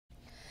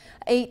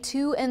A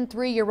 2- and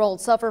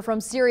 3-year-old suffer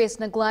from serious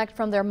neglect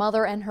from their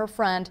mother and her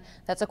friend.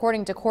 That's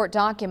according to court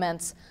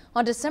documents.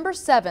 On December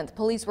 7th,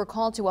 police were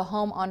called to a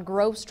home on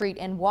Grove Street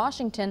in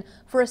Washington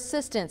for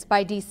assistance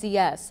by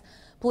DCS.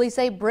 Police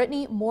say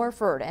Brittany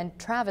Morford and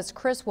Travis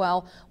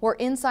Criswell were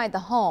inside the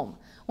home.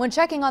 When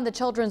checking on the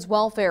children's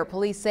welfare,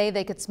 police say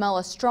they could smell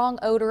a strong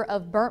odor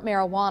of burnt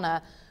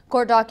marijuana.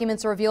 Court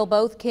documents reveal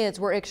both kids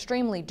were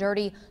extremely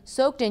dirty,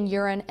 soaked in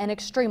urine, and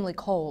extremely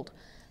cold.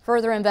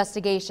 Further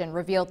investigation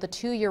revealed the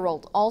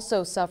 2-year-old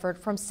also suffered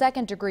from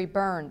second-degree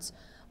burns.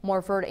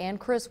 Morford and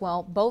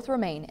Criswell both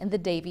remain in the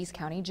Daviess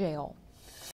County Jail.